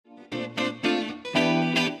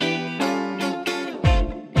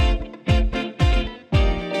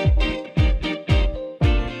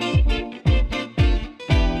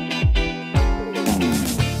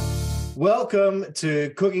Welcome to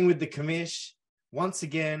Cooking with the Commish, once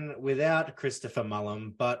again without Christopher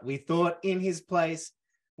Mullum, but we thought in his place,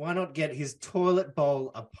 why not get his toilet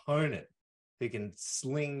bowl opponent who can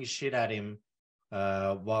sling shit at him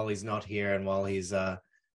while he's not here and while he's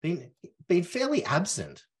been fairly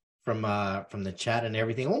absent from the chat and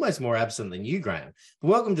everything, almost more absent than you, Graham.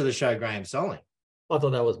 Welcome to the show, Graham Solling. I thought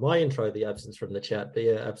that was my intro, the absence from the chat, but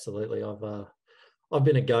yeah, absolutely. I've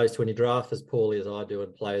been a ghost. When you draft as poorly as I do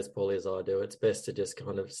and play as poorly as I do, it's best to just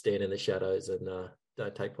kind of stand in the shadows and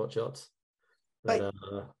don't take pot shots. But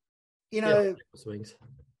swings.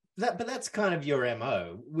 But that's kind of your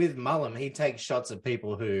MO. With Mullum, he takes shots at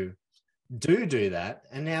people who do that,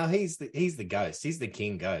 and now he's the ghost. He's the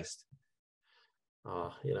king ghost.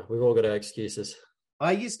 We've all got our excuses.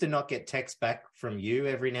 I used to not get texts back from you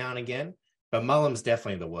every now and again, but Mullum's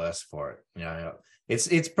definitely the worst for it. You know,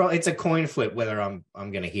 it's a coin flip whether I'm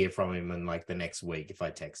going to hear from him in like the next week if I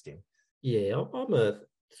text him. Yeah, I'm a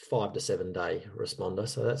 5 to 7 day responder,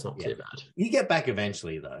 so that's not too bad. You get back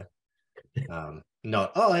eventually though.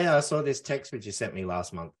 Not, oh yeah, I saw this text which you sent me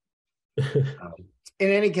last month. In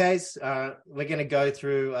any case, we're going to go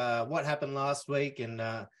through what happened last week and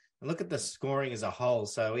look at the scoring as a whole.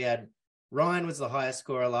 So we had Ryan was the highest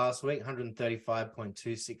scorer last week,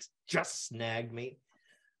 135.26, just snagged me.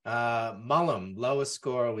 Mullum, lowest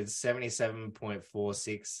scorer with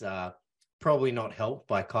 77.46, probably not helped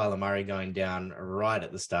by Kyler Murray going down right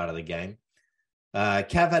at the start of the game.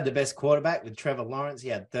 Cav had the best quarterback with Trevor Lawrence. He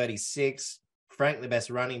had 36. Frank, the best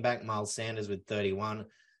running back, Miles Sanders with 31.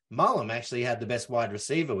 Mullum actually had the best wide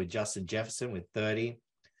receiver with Justin Jefferson with 30.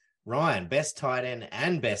 Ryan, best tight end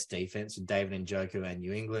and best defense with David Njoku and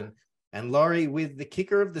New England. And Laurie with the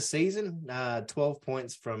kicker of the season, 12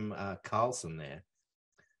 points from Carlson there.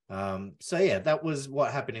 That was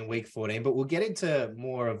what happened in week 14, but we'll get into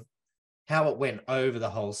more of how it went over the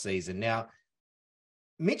whole season. Now,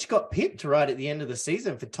 Mitch got pipped right at the end of the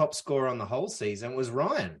season for top scorer on the whole season was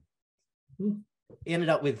Ryan. He ended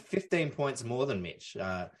up with 15 points more than Mitch,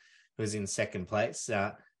 who was in second place.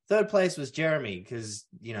 Third place was Jeremy, because,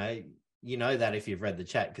 you know that if you've read the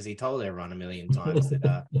chat, because he told everyone a million times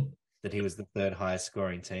that he was the third highest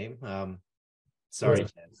scoring team. Sorry, Jez.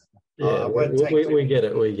 Yeah, we get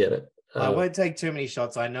it. We get it. I won't take too many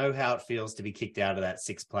shots. I know how it feels to be kicked out of that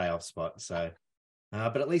 6th playoff spot. So,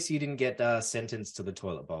 but at least you didn't get sentenced to the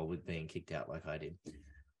toilet bowl with being kicked out like I did.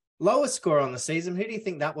 Lowest score on the season. Who do you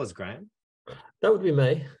think that was, Graham? That would be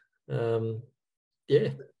me. That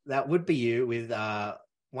would be you with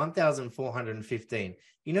 1,415.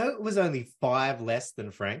 You know, it was only 5 less than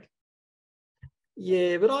Frank.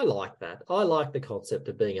 Yeah, but I like that. I like the concept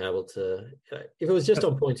of being able to, if it was just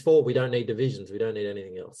on points for, we don't need divisions. We don't need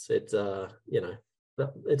anything else. It's,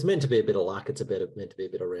 it's meant to be a bit of luck. It's meant to be a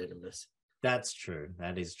bit of randomness. That's true.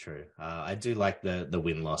 That is true. I do like the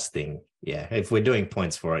win-loss thing. Yeah, if we're doing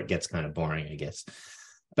points for it, it gets kind of boring, I guess.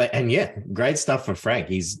 And great stuff for Frank.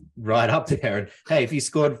 He's right up there. And hey, if you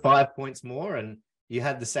scored 5 points more and you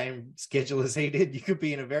had the same schedule as he did, you could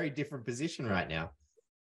be in a very different position right now.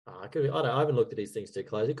 I haven't looked at these things too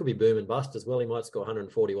close. It could be boom and bust as well. He might score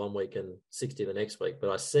 140 one week and 60 the next week. But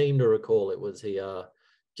I seem to recall he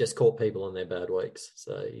just caught people on their bad weeks.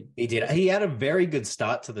 So he did. He had a very good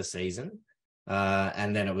start to the season.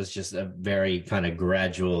 And then it was just a very kind of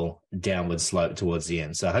gradual downward slope towards the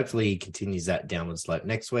end. So hopefully he continues that downward slope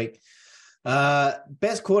next week.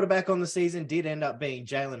 Best quarterback on the season did end up being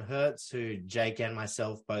Jalen Hurts, who Jake and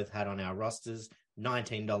myself both had on our rosters.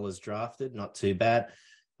 $19 drafted, not too bad.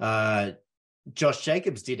 Josh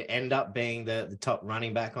Jacobs did end up being the top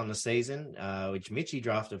running back on the season, which Mitchie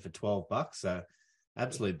drafted for $12. So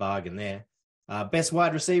absolute bargain there. Best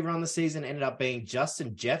wide receiver on the season ended up being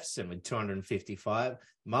Justin Jefferson with 255.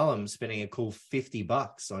 Mullum spending a cool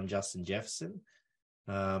 $50 on Justin Jefferson.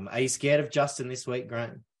 Are you scared of Justin this week,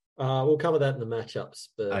 Graham? We'll cover that in the matchups.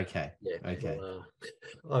 But okay. Yeah. Okay.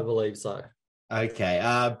 I believe so. Okay.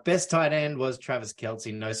 Best tight end was Travis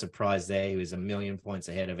Kelce. No surprise there. He was 1 million points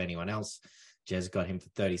ahead of anyone else. Jez got him for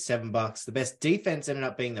 $37. The best defense ended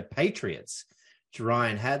up being the Patriots, which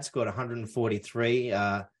Ryan had scored 143.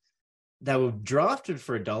 They were drafted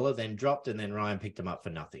for $1, then dropped, and then Ryan picked them up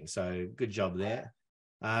for nothing. So good job there.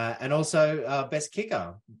 And also best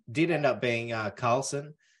kicker did end up being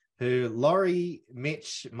Carlson, who Laurie,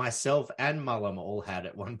 Mitch, myself, and Mullum all had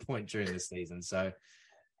at one point during the season. So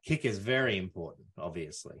kick is very important,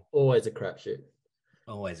 obviously. Always a crapshoot.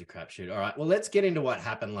 Always a crapshoot. All right, well, let's get into what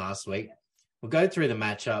happened last week. We'll go through the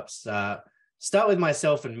matchups. Start with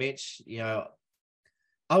myself and Mitch.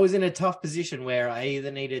 I was in a tough position where I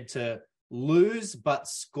either needed to lose but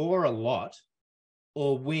score a lot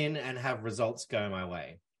or win and have results go my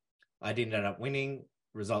way. I didn't end up winning.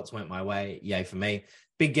 Results went my way. Yay for me.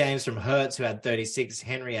 Big games from Hertz, who had 36.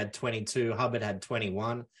 Henry had 22. Hubbard had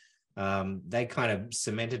 21. They kind of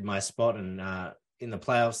cemented my spot and in the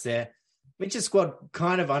playoffs there. Mitch's squad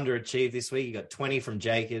kind of underachieved this week. You got 20 from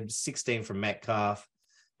Jacobs, 16 from Metcalf,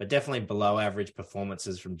 but definitely below average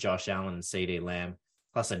performances from Josh Allen and CD Lamb,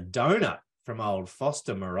 plus a donut from old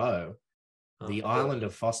Foster Moreau, the island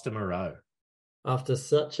of Foster Moreau. After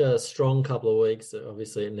such a strong couple of weeks,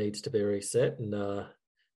 obviously it needs to be reset. And,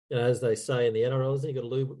 as they say in the NRL, you've got to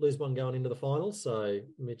lose one going into the finals. So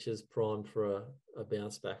Mitch is primed for a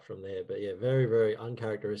bounce back from there. But yeah, very, very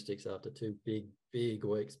uncharacteristics after two big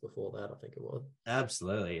weeks before that, I think it was.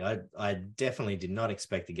 Absolutely. I definitely did not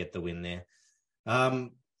expect to get the win there.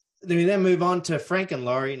 We then move on to Frank and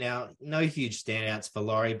Laurie. Now, no huge standouts for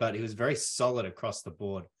Laurie, but he was very solid across the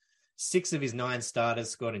board. 6 of his 9 starters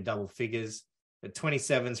scored in double figures. The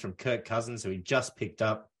 27s from Kirk Cousins, who he just picked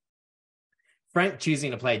up. Frank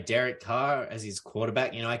choosing to play Derek Carr as his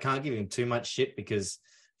quarterback. I can't give him too much shit because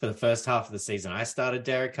for the first half of the season, I started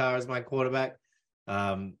Derek Carr as my quarterback.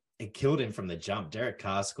 It killed him from the jump. Derek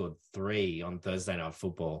Carr scored 3 on Thursday Night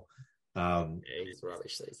Football. He's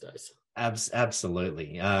rubbish these days. Absolutely.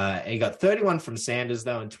 He got 31 from Sanders,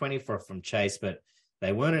 though, and 24 from Chase, but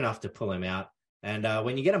they weren't enough to pull him out. And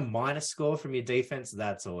when you get a minus score from your defense,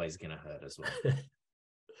 that's always going to hurt as well.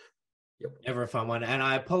 Yep. Never a fun one. And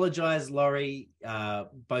I apologize, Laurie.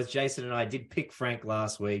 Both Jason and I did pick Frank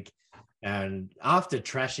last week, and after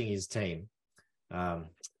trashing his team.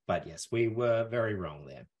 But yes, we were very wrong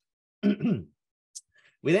there.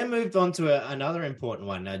 We then moved on to another important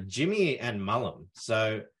one, Jimmy and Mullum.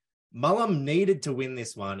 So Mullum needed to win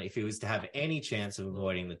this one if he was to have any chance of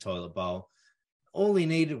avoiding the toilet bowl. All he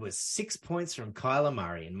needed was 6 points from Kyler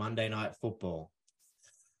Murray in Monday Night Football.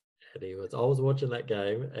 And I was watching that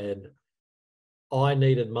game, and I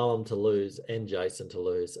needed Mullum to lose and Jason to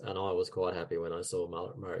lose, and I was quite happy when I saw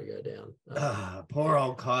Murray go down. Poor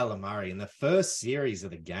old Kyler Murray. In the first series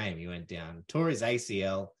of the game, he went down, tore his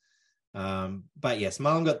ACL. But yes,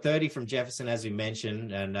 Mullum got 30 from Jefferson, as we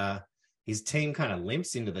mentioned, and his team kind of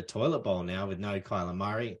limps into the toilet bowl now with no Kyler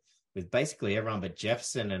Murray, with basically everyone but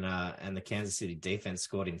Jefferson and the Kansas City defense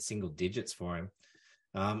scored in single digits for him.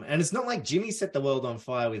 And it's not like Jimmy set the world on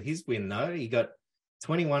fire with his win, though. He got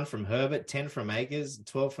 21 from Herbert, 10 from Akers,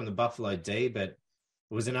 12 from the Buffalo D, but it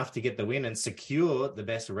was enough to get the win and secure the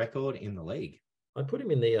best record in the league. I'd put him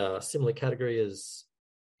in the similar category as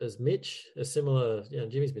Mitch. A similar,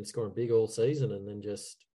 Jimmy's been scoring big all season, and then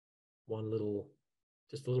just a little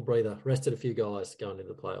breather. Rested a few guys going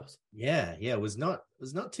into the playoffs. Yeah, it was not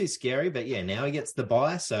too scary, but yeah, now he gets the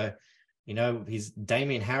bye. So, he's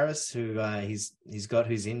Damian Harris, who he's got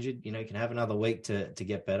who's injured. Can have another week to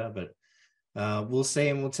get better, but. We'll see,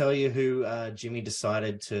 and we'll tell you who Jimmy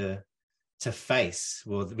decided to face,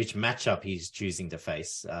 which matchup he's choosing to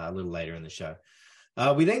face a little later in the show.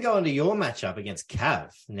 We then go on to your matchup against Cav.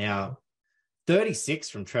 Now, 36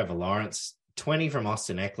 from Trevor Lawrence, 20 from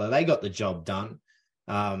Austin Eckler. They got the job done.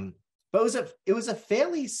 But it was a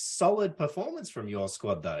fairly solid performance from your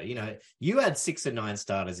squad, though. You had 6 of 9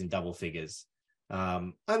 starters in double figures.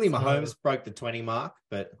 Only Mahomes broke the 20 mark,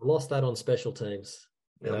 but I lost that on special teams.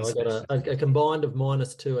 I got a combined of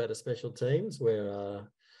 -2 out of special teams where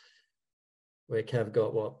Cav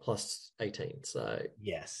got plus 18. So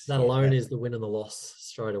yes, that alone is the win and the loss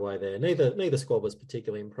straight away there. Neither squad was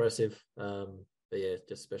particularly impressive. But yeah,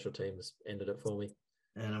 just special teams ended it for me.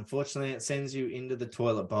 And unfortunately, it sends you into the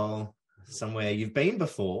toilet bowl somewhere you've been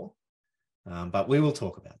before. But we will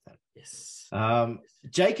talk about that. Yes.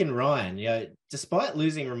 Jake and Ryan, despite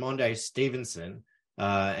losing Ramondo Stevenson,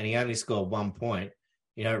 and he only scored 1 point,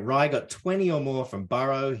 Rye got 20 or more from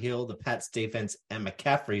Burrow, Hill, the Pats defense, and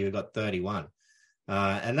McCaffrey, who got 31.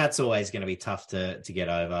 And that's always going to be tough to get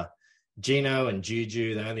over. Gino and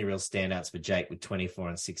Juju, the only real standouts for Jake with 24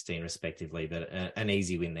 and 16 respectively, but an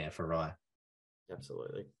easy win there for Rye.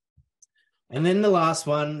 Absolutely. And then the last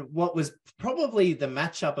one, what was probably the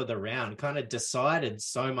matchup of the round, kind of decided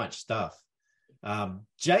so much stuff.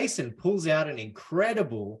 Jason pulls out an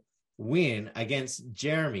incredible win against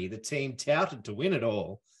Jeremy, the team touted to win it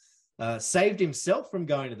all, saved himself from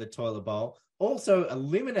going to the toilet bowl, also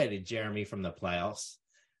eliminated Jeremy from the playoffs.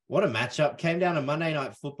 What a matchup. Came down to Monday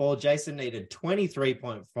Night Football. Jason needed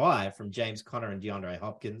 23.5 from James Conner and DeAndre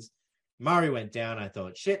Hopkins. Murray went down. I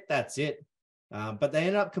thought, shit, that's it. But they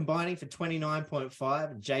ended up combining for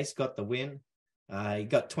 29.5, and Jace got the win. He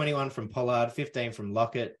got 21 from Pollard, 15 from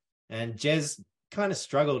Lockett, and Jez kind of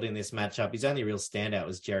struggled in this matchup. His only real standout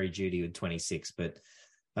was Jerry Jeudy with 26, but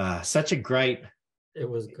such a great... It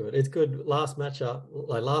was good. It's good. Last matchup,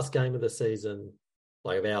 like last game of the season,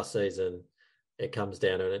 Like of our season, it comes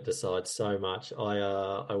down and it decides so much.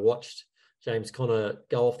 I watched James Conner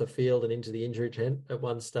go off the field and into the injury tent at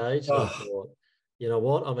one stage, and I thought, you know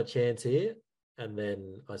what, I'm a chance here. And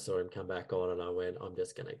then I saw him come back on, and I went, I'm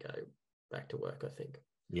just going to go back to work, I think.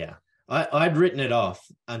 Yeah. I'd written it off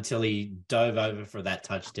until he dove over for that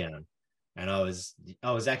touchdown. And I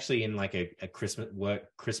was actually in like a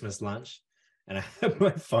Christmas lunch, and I had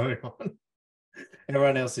my phone on.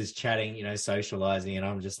 Everyone else is chatting, socializing, and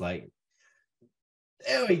I'm just like,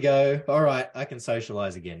 there we go. All right, I can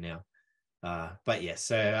socialize again now. But yeah,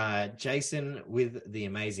 so Jason with the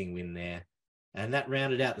amazing win there. And that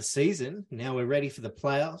rounded out the season. Now we're ready for the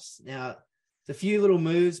playoffs. Now, there's a few little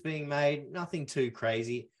moves being made, nothing too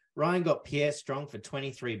crazy. Ryan got Pierre Strong for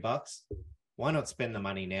 $23. Why not spend the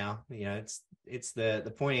money now? It's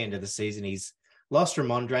the point end of the season. He's lost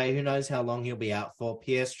Ramondre. Who knows how long he'll be out for?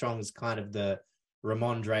 Pierre Strong's kind of the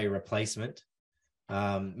Ramondre replacement.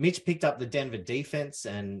 Mitch picked up the Denver defense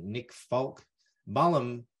and Nick Folk.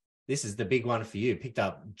 Mullum, this is the big one for you, picked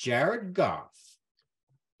up Jared Goff.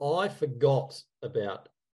 I forgot about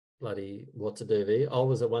bloody what to do there. I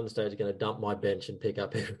was at one stage going to dump my bench and pick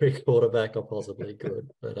up every quarterback I possibly could,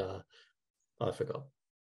 but I forgot.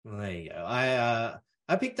 Well, there you go.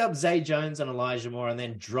 I picked up Zay Jones and Elijah Moore, and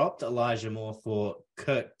then dropped Elijah Moore for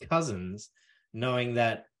Kirk Cousins, knowing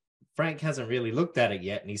that Frank hasn't really looked at it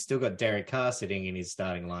yet, and he's still got Derek Carr sitting in his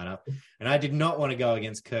starting lineup. And I did not want to go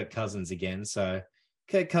against Kirk Cousins again, so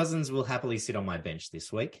Kirk Cousins will happily sit on my bench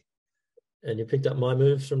this week. And you picked up my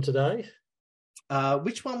moves from today?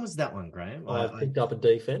 Which one was that one, Graham? I picked up a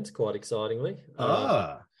defense, quite excitingly.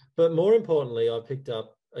 But more importantly, I picked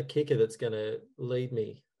up a kicker that's going to lead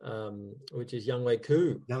me, which is Younghoe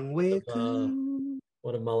Koo. Younghoe Koo.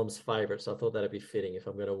 One of Mullum's favourites. I thought that'd be fitting. If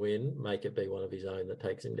I'm going to win, make it be one of his own that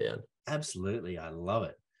takes him down. Absolutely. I love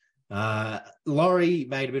it. Laurie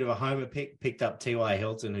made a bit of a homer picked up T.Y.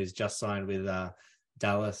 Hilton, who's just signed with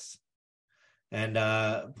Dallas. And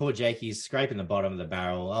poor Jakey's scraping the bottom of the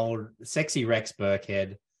barrel. Old sexy Rex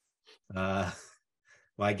Burkhead. Well,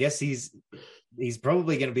 I guess he's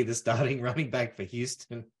probably going to be the starting running back for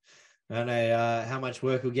Houston. I don't know how much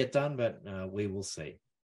work will get done, but we will see.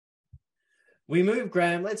 We move,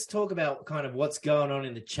 Graham. Let's talk about kind of what's going on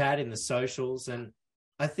in the chat, in the socials. And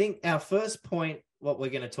I think our first point, what we're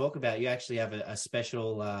going to talk about, you actually have a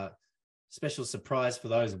special surprise for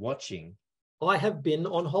those watching. I have been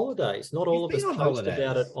on holidays. Not all of us post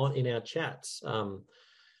about it in our chats.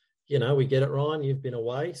 We get it, Ryan. You've been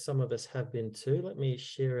away. Some of us have been too. Let me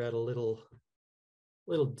share out a little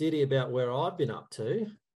ditty about where I've been up to.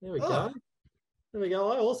 There we go. There we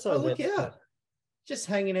go. I also look out. Just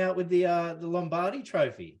hanging out with the Lombardi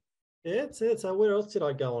Trophy. Yeah, that's it. So where else did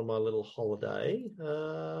I go on my little holiday?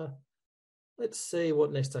 Let's see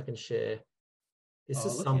what next I can share. This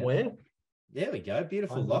is somewhere. There we go.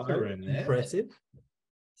 Beautiful locker room there. Impressive.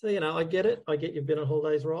 So, I get it. I get you've been on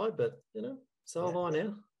holidays, right? But, so have I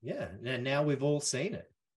now. Yeah. Now we've all seen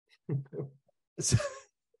it. So,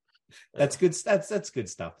 that's good. That's good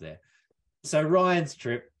stuff there. So Ryan's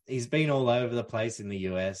trip, he's been all over the place in the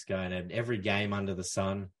US, going at every game under the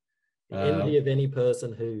sun. Envy of any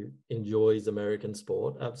person who enjoys American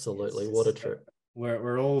sport. Absolutely. What a trip.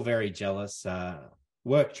 We're all very jealous.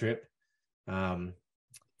 Work trip. You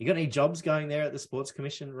got any jobs going there at the Sports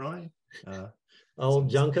Commission, Ryan? Old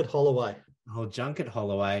Junket Holloway.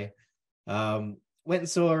 Went and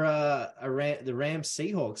saw the Rams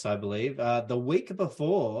Seahawks, I believe. The week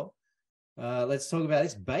before, let's talk about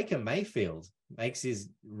this. Baker Mayfield makes his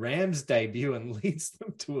Rams debut and leads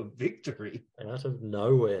them to a victory. Out of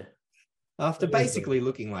nowhere. After basically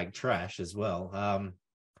looking like trash as well.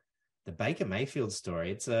 The Baker Mayfield story,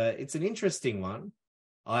 it's an interesting one.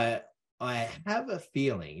 I have a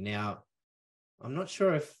feeling now. I'm not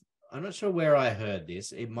sure where I heard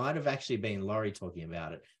this. It might have actually been Laurie talking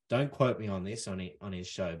about it. Don't quote me on this on his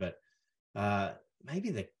show, but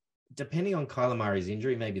maybe depending on Kyler Murray's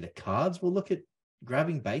injury, maybe the Cards will look at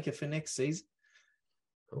grabbing Baker for next season.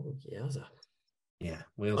 Oh, yowza. Yeah,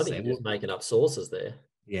 we'll see. I think you're just making up sources there.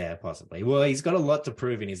 Yeah, possibly. Well, he's got a lot to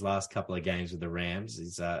prove in his last couple of games with the Rams.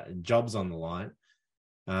 His job's on the line.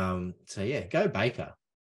 So yeah, go Baker.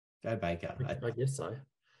 Go Baker. I guess so.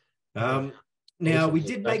 Now we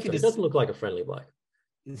did make it. It doesn't look like a friendly bloke.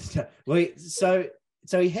 Well, so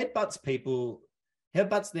he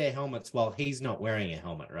headbutts their helmets while he's not wearing a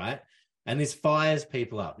helmet, right? And this fires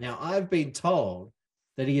people up. Now I've been told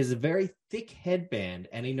that he has a very thick headband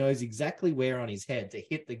and he knows exactly where on his head to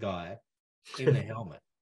hit the guy in the helmet,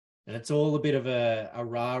 and it's all a bit of a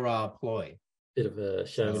rah-rah ploy. Bit of a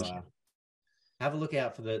showmanship. So, have a look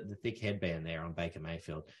out for the thick headband there on Baker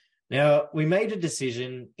Mayfield. Now, we made a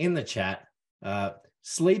decision in the chat.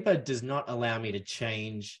 Sleeper does not allow me to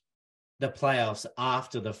change the playoffs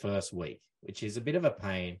after the first week, which is a bit of a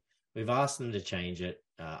pain. We've asked them to change it,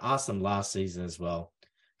 asked them last season as well.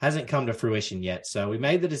 Hasn't come to fruition yet. So we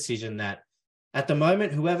made the decision that at the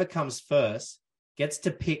moment, whoever comes first gets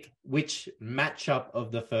to pick which matchup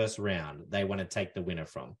of the first round they want to take the winner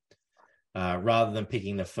from, rather than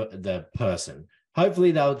picking the person.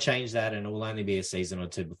 Hopefully they'll change that and it will only be a season or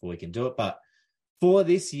two before we can do it. But for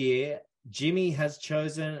this year, Jimmy has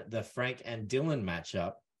chosen the Frank and Dylan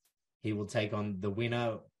matchup. He will take on the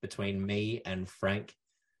winner between me and Frank.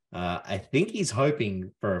 I think he's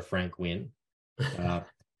hoping for a Frank win.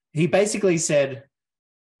 He basically said,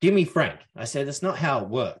 give me Frank. I said, that's not how it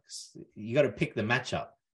works. You got to pick the matchup.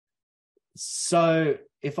 So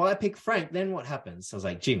if I pick Frank, then what happens? I was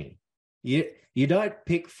like, Jimmy, you don't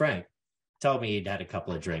pick Frank. Told me he'd had a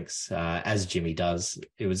couple of drinks, as Jimmy does.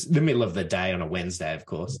 It was the middle of the day on a Wednesday, of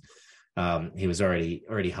course. He was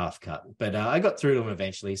already half cut, but I got through to him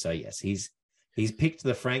eventually. So yes, he's picked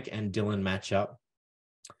the Frank and Dylan matchup.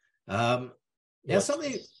 Now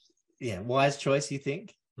something, wise choice, you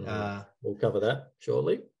think? We'll cover that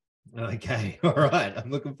shortly. Okay, all right. I'm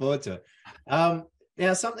looking forward to it.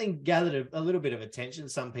 Now something gathered a little bit of attention.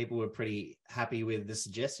 Some people were pretty happy with the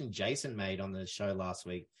suggestion Jason made on the show last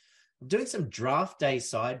week. I'm doing some draft day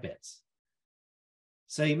side bets.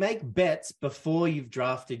 So you make bets before you've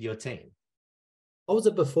drafted your team. Oh, was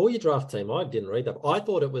it before you draft team? I didn't read that. I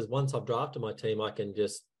thought it was once I've drafted my team, I can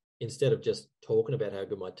just, instead of just talking about how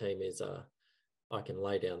good my team is, I can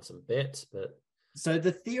lay down some bets. But so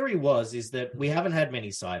the theory is that we haven't had many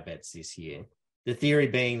side bets this year. The theory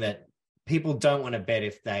being that people don't want to bet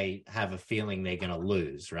if they have a feeling they're going to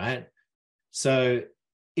lose, right? So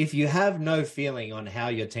if you have no feeling on how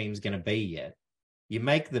your team's going to be yet, you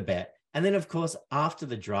make the bet. And then, of course, after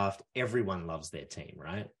the draft, everyone loves their team,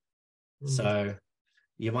 right? So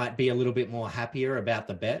you might be a little bit more happier about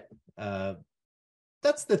the bet.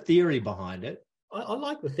 That's the theory behind it. I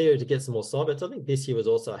like the theory to get some more side bets. I think this year was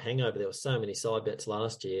also a hangover. There were so many side bets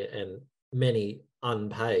last year and many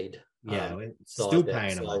unpaid. Still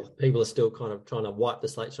paying them. So people are still kind of trying to wipe the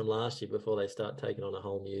slates from last year before they start taking on a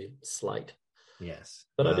whole new slate. Yes.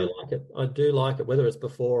 But I do like it. I do like it, whether it's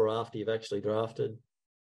before or after you've actually drafted.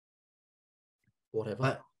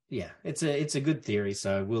 Whatever. It's a good theory.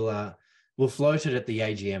 So we'll float it at the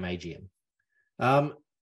AGM.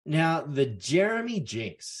 Now the Jeremy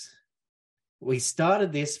Jinx. We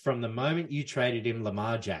started this from the moment you traded him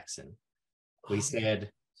Lamar Jackson. We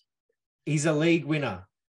said he's a league winner.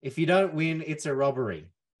 If you don't win, it's a robbery.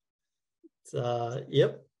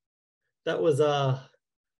 Yep. That was I've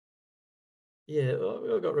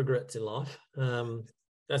got regrets in life.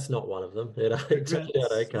 That's not one of them. It turned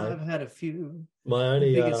out okay. I've had a few. My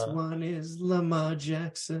only biggest one is Lamar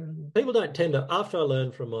Jackson. People don't tend to, after I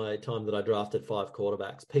learned from my time that I drafted 5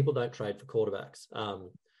 quarterbacks, people don't trade for quarterbacks.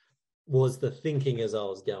 Was the thinking as I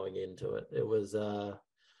was going into it. It was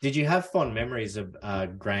Did you have fond memories of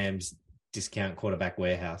Graham's discount quarterback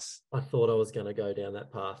warehouse? I thought I was going to go down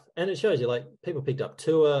that path. And it shows you, like, people picked up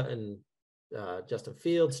Tua and Justin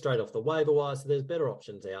Fields straight off the waiver wire, so there's better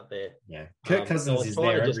options out there. Yeah, Kirk Cousins is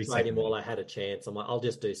there every just trade him while I had a chance. I'm like, I'll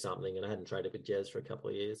just do something, and I hadn't traded with Jez for a couple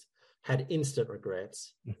of years. Had instant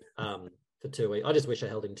regrets for 2 weeks. I just wish I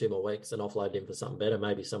held him 2 more weeks and offloaded him for something better.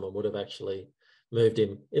 Maybe someone would have actually moved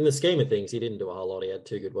him. In the scheme of things, he didn't do a whole lot. He had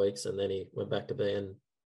 2 good weeks, and then he went back to being,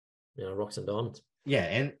 rocks and diamonds. Yeah,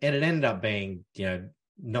 and it ended up being,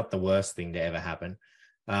 not the worst thing to ever happen.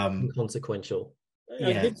 Inconsequential.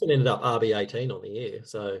 Gibson ended up RB18 on the year,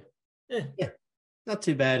 so not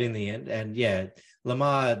too bad in the end. And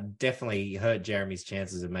Lamar definitely hurt Jeremy's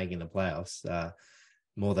chances of making the playoffs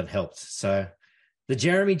more than helped. So the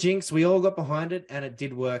Jeremy Jinx, we all got behind it, and it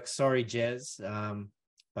did work. Sorry, Jez,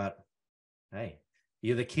 but hey,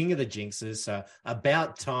 you're the king of the jinxes, so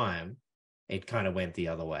about time it kind of went the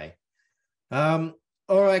other way. All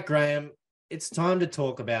right, Graham, it's time to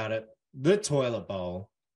talk about it. The Toilet Bowl.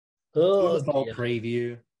 Toilet Bowl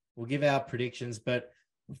preview. We'll give our predictions, but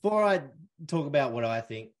before I talk about what I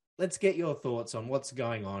think, let's get your thoughts on what's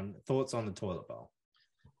going on. Thoughts on the Toilet Bowl.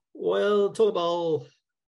 Well, Toilet Bowl,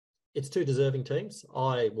 it's 2 deserving teams.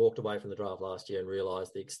 I walked away from the draft last year and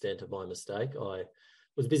realised the extent of my mistake. I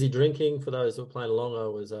was busy drinking. For those who were playing along, I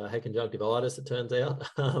was had conjunctivitis, it turns out.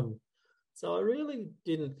 So I really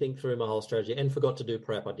didn't think through my whole strategy and forgot to do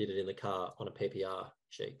prep. I did it in the car on a PPR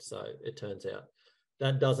sheet. So it turns out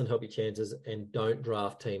that doesn't help your chances, and don't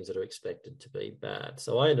draft teams that are expected to be bad.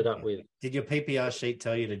 So I ended up with... Did your PPR sheet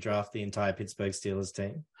tell you to draft the entire Pittsburgh Steelers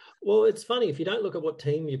team? Well, it's funny. If you don't look at what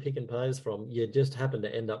team you're picking players from, you just happen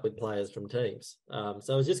to end up with players from teams. So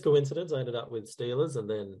it was just coincidence. I ended up with Steelers, and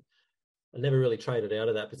then I never really traded out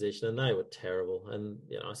of that position, and they were terrible. And,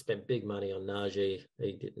 I spent big money on Najee.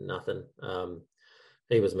 He did nothing.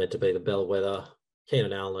 He was meant to be the bellwether.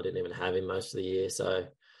 Keenan Allen, I didn't even have him most of the year. So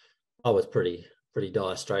I was pretty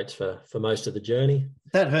dire straits for most of the journey.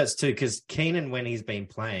 That hurts too, because Keenan, when he's been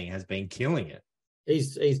playing, has been killing it.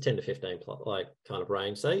 He's 10 to 15 kind of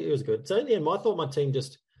range. So it was good. So in the end, I thought my team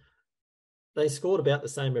they scored about the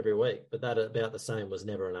same every week, but that about the same was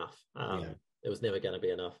never enough. It was never going to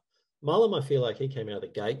be enough. Mullum, I feel like he came out of the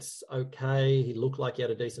gates okay. He looked like he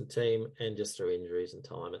had a decent team, and just through injuries and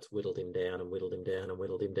time, it's whittled him down and whittled him down and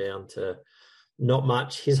whittled him down to not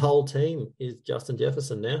much. His whole team is Justin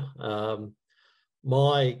Jefferson now.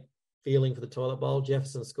 My feeling for the toilet bowl,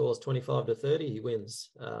 Jefferson scores 25 to 30, he wins.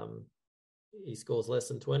 He scores less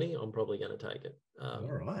than 20, I'm probably going to take it. All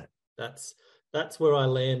right. That's where I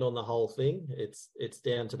land on the whole thing. It's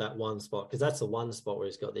down to that one spot, because that's the one spot where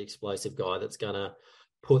he's got the explosive guy that's going to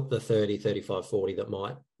put the 30, 35, 40 that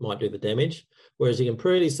might do the damage. Whereas you can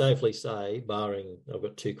pretty safely say, barring I've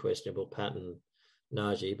got two questionable, Pat and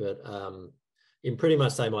Najee, but you can pretty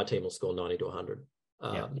much say my team will score 90 to 100.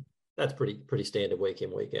 That's pretty standard week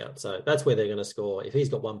in, week out. So that's where they're going to score. If he's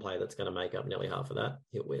got one player that's going to make up nearly half of that,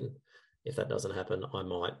 he'll win. If that doesn't happen, I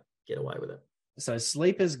might get away with it. So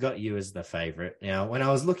Sleeper's got you as the favorite. Now, when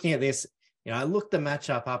I was looking at this, I looked the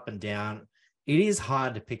matchup up and down. It is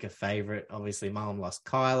hard to pick a favorite. Obviously, Mullum lost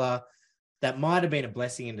Kyler. That might have been a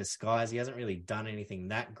blessing in disguise. He hasn't really done anything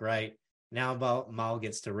that great. Now Mull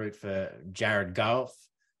gets to root for Jared Goff.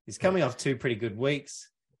 He's coming off 2 pretty good weeks.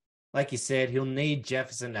 Like you said, he'll need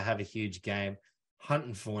Jefferson to have a huge game. Hunt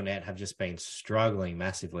and Fournette have just been struggling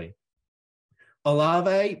massively.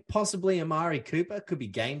 Olave, possibly Amari Cooper, could be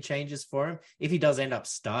game changers for him if he does end up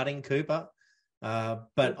starting Cooper.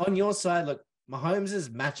 But on your side, look, Mahomes'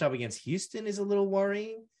 matchup against Houston is a little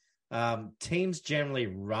worrying. Teams generally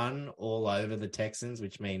run all over the Texans,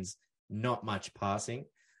 which means not much passing.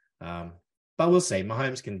 But we'll see.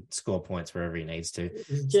 Mahomes can score points wherever he needs to.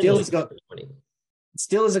 Steelers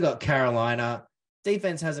have got Carolina.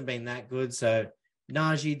 Defense hasn't been that good. So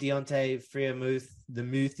Najee, Deontay, Freiermuth, the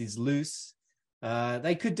Muth is loose.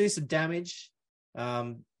 They could do some damage.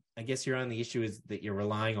 I guess your only issue is that you're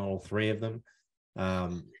relying on all 3 of them.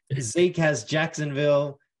 Zeke has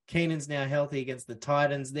Jacksonville. Keenan's now healthy against the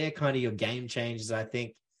Titans. They're kind of your game changers, I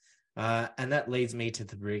think. And that leads me to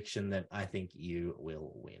the prediction that I think you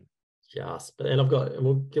will win.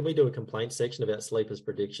 Can we do a complaint section about Sleeper's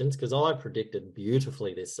predictions? Because I predicted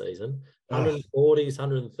beautifully this season. 140s,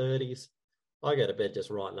 130s. I go to bed just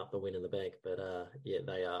writing up the win in the bank, but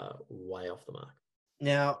they are way off the mark.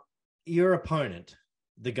 Now, your opponent,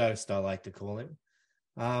 the Ghost, I like to call him,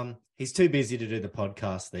 he's too busy to do the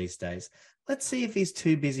podcast these days. Let's see if he's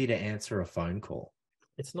too busy to answer a phone call.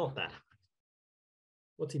 It's not that.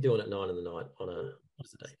 What's he doing at 9 p.m. on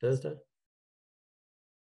what's the day? Thursday?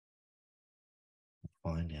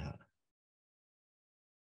 Find out.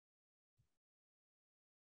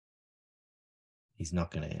 He's not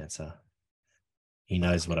going to answer. He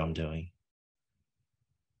knows what I'm doing.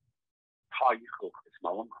 Hi, you call Chris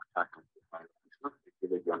Mullum. I can't give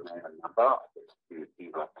you your name and number.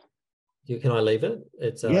 Can I leave it?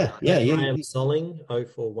 It's yeah. Graham Solling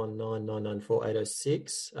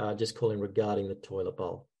 0419994806. Just calling regarding the toilet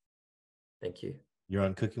bowl. Thank you. You're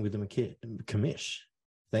on Cooking with the Commish.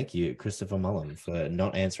 Thank you, Christopher Mullum, for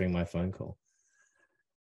not answering my phone call.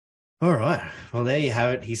 All right. Well, there you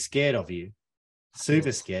have it. He's scared of you.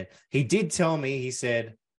 Super scared. He did tell me, he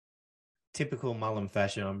said, typical Mullum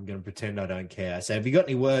fashion, I'm going to pretend I don't care. I said, have you got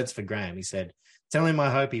any words for Graham? He said, tell him I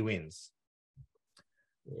hope he wins.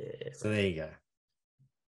 Yeah. So there you go.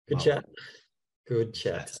 Good chat. Good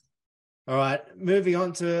chat. All right. Moving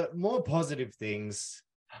on to more positive things.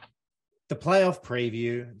 The playoff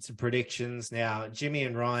preview, some predictions. Now, Jimmy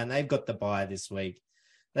and Ryan, they've got the bye this week.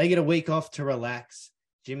 They get a week off to relax.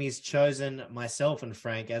 Jimmy's chosen myself and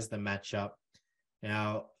Frank as the matchup.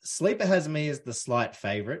 Now, Sleeper has me as the slight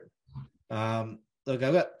favorite. Look,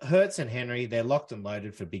 I've got Hurts and Henry. They're locked and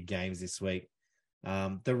loaded for big games this week.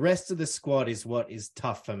 The rest of the squad is what is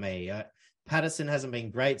tough for me. Patterson hasn't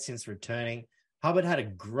been great since returning. Hubbard had a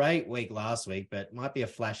great week last week, but might be a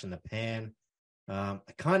flash in the pan. I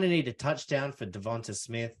kind of need a touchdown for Devonta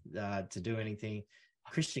Smith to do anything.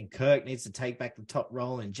 Christian Kirk needs to take back the top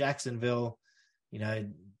role in Jacksonville.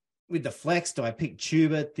 With the flex, do I pick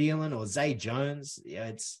Chuba, Thielen, or Zay Jones?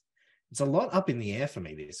 It's it's a lot up in the air for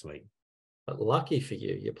me this week. But lucky for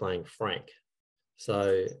you, you're playing Frank.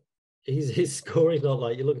 So his scoring's not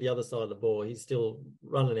like, you look at the other side of the ball, he's still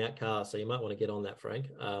running out cars. So you might want to get on that, Frank,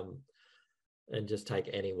 and just take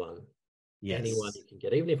anyone. Yes. Anyone you can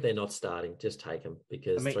get, even if they're not starting, just take them,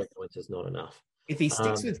 because 3 points is not enough. If he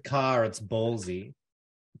sticks with Carr, it's ballsy,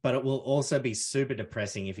 but it will also be super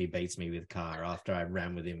depressing if he beats me with Carr after I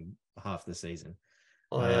ran with him half the season.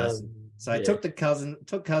 So I took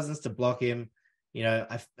Cousins to block him. You know,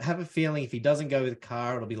 I have a feeling if he doesn't go with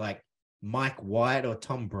Carr, it'll be like Mike White or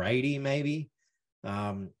Tom Brady, maybe.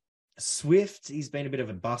 Swift, he's been a bit of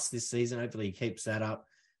a bust this season. Hopefully he keeps that up.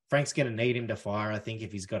 Frank's going to need him to fire, I think,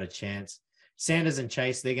 if he's got a chance. Sanders and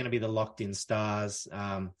Chase, they're going to be the locked-in stars.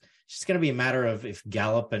 It's just going to be a matter of if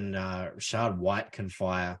Gallup and Rashad White can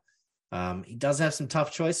fire. He does have some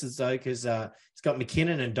tough choices, though, because he's got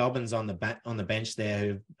McKinnon and Dobbins on the bench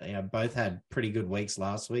there, who both had pretty good weeks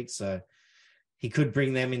last week. So he could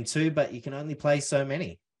bring them in too, but you can only play so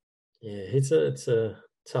many. Yeah, it's a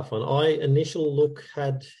tough one. I initial look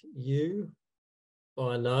had you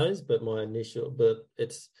by nose, but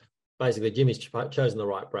it's basically Jimmy's chosen the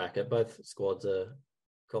right bracket. Both squads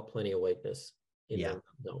got plenty of weakness in them.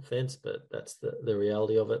 No offense, but that's the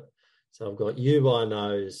reality of it. So I've got you by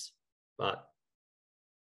nose, but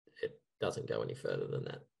it doesn't go any further than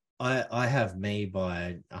that. I have me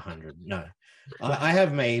by 100. No, I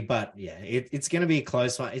have me, but yeah, it's going to be a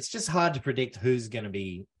close one. It's just hard to predict who's going to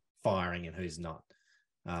be firing and who's not.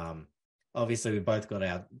 Obviously, we both got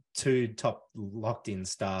our 2 top locked-in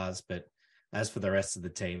stars, but as for the rest of the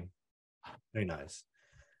team, who knows?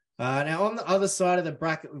 Now, on the other side of the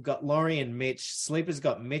bracket, we've got Laurie and Mitch. Sleeper's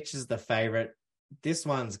got Mitch as the favorite. This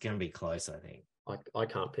one's going to be close, I think. I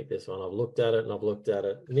can't pick this one. I've looked at it.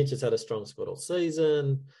 Mitch has had a strong squad all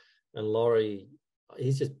season, and Laurie,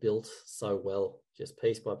 he's just built so well, just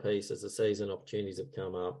piece by piece as the season opportunities have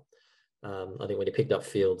come up. I think when he picked up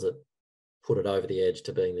Fields, it put it over the edge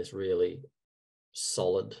to being this really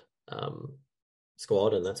solid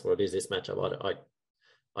squad, and that's what it is, this matchup.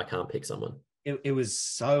 I can't pick someone. It was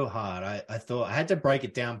so hard. I thought I had to break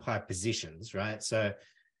it down by positions, right? So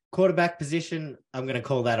quarterback position, I'm going to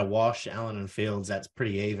call that a wash. Allen and Fields, that's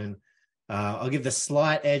pretty even. I'll give the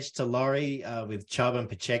slight edge to Laurie with Chubb and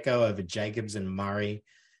Pacheco over Jacobs and Murray.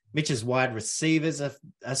 Mitch's wide receivers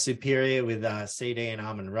are superior with CD and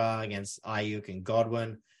Amon-Ra against Ayuk and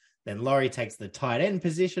Godwin. Then Laurie takes the tight end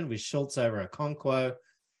position with Schultz over Okonkwo.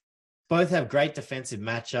 Both have great defensive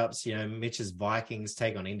matchups. You know, Mitch's Vikings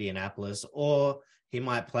take on Indianapolis, or he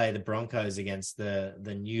might play the Broncos against the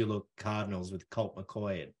new look Cardinals with Colt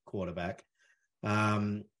McCoy at quarterback.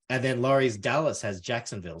 And then Laurie's Dallas has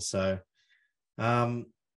Jacksonville. So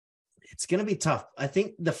it's going to be tough. I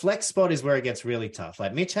think the flex spot is where it gets really tough.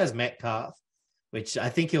 Like Mitch has Metcalf, which I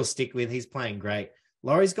think he'll stick with. He's playing great.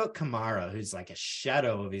 Laurie's got Kamara, who's like a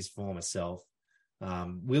shadow of his former self.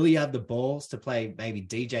 Will he have the balls to play maybe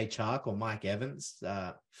DJ Chark or Mike Evans?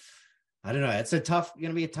 I don't know. It's going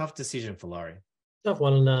to be a tough decision for Laurie. Tough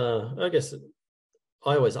one. I guess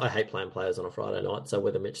I hate playing players on a Friday night. So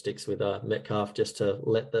whether Mitch sticks with Metcalf just to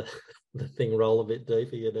let the thing roll a bit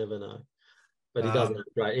deeper, you never know. But he doesn't have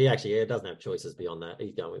great. He actually doesn't have choices beyond that.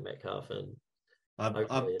 He's going with Metcalf, and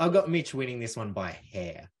I've got Mitch winning this one by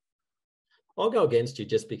hair. I'll go against you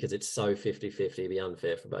just because it's so 50-50. It'd be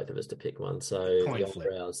unfair for both of us to pick one. So the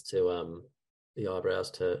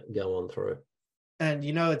eyebrows to go on through. And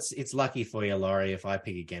you know, it's lucky for you, Laurie, if I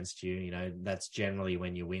pick against you. You know, that's generally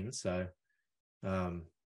when you win. So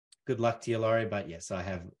good luck to you, Laurie. But yes, I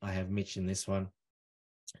have Mitch in this one.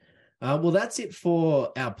 Well, that's it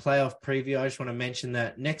for our playoff preview. I just want to mention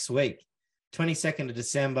that next week, 22nd of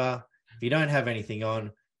December, if you don't have anything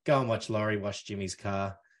on, go and watch Laurie wash Jimmy's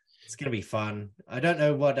car. It's going to be fun. I don't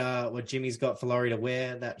know what Jimmy's got for Laurie to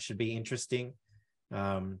wear. That should be interesting.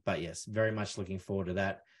 But yes, very much looking forward to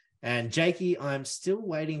that. And Jakey, I'm still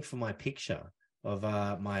waiting for my picture of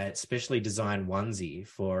my specially designed onesie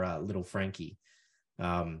for little Frankie.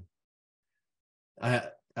 I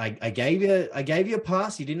gave you a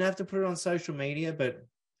pass. You didn't have to put it on social media, but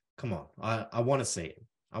come on, I want to see it.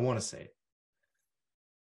 I want to see it.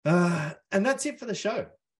 And that's it for the show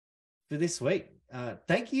for this week.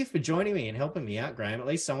 Thank you for joining me and helping me out, Graham. At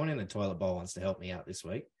least someone in the toilet bowl wants to help me out this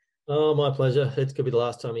week. Oh, my pleasure. It could be the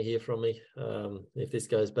last time you hear from me if this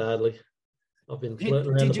goes badly. I've been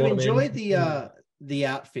flirting around. Did you enjoy the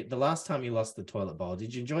outfit the last time you lost the toilet bowl?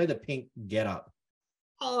 Did you enjoy the pink getup?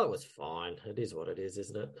 Oh, it was fine. It is what it is,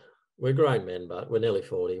 isn't it? We're grown men, but we're nearly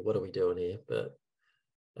 40. What are we doing here? But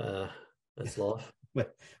that's life.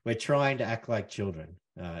 We're trying to act like children,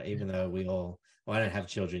 even though I don't have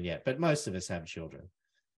children yet, but most of us have children.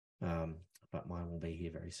 but mine will be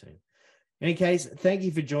here very soon. In any case, thank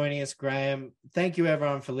you for joining us, Graham. Thank you,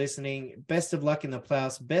 everyone, for listening. Best of luck in the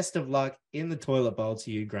playoffs. Best of luck in the toilet bowl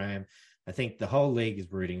to you, Graham. I think the whole league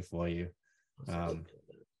is rooting for you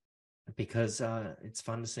because it's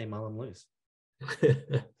fun to see Mullum lose.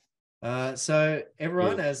 So,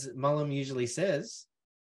 everyone, as Mullum usually says,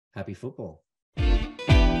 happy football.